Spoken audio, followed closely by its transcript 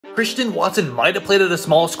Christian Watson might have played at a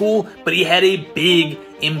small school, but he had a big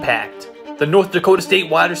impact. The North Dakota State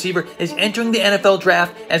wide receiver is entering the NFL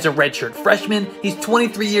draft as a redshirt freshman. He's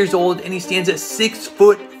 23 years old and he stands at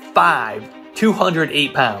 6'5",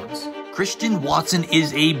 208 pounds. Christian Watson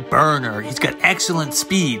is a burner. He's got excellent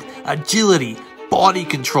speed, agility, body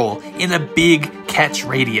control, and a big catch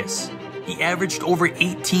radius. He averaged over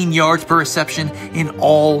 18 yards per reception in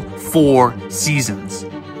all 4 seasons.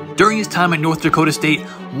 During his time at North Dakota State,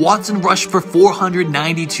 Watson rushed for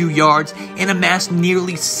 492 yards and amassed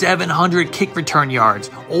nearly 700 kick return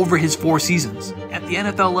yards over his 4 seasons. At the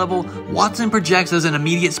NFL level, Watson projects as an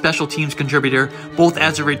immediate special teams contributor, both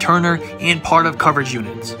as a returner and part of coverage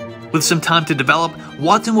units. With some time to develop,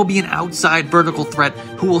 Watson will be an outside vertical threat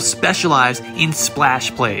who will specialize in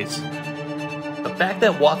splash plays. The fact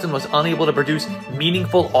that Watson was unable to produce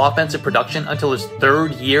meaningful offensive production until his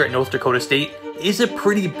 3rd year at North Dakota State is a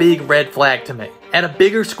pretty big red flag to me. At a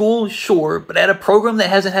bigger school, sure, but at a program that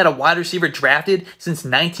hasn't had a wide receiver drafted since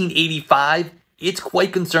 1985, it's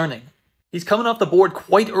quite concerning. He's coming off the board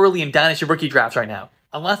quite early in Dynasty rookie drafts right now.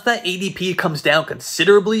 Unless that ADP comes down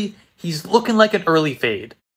considerably, he's looking like an early fade.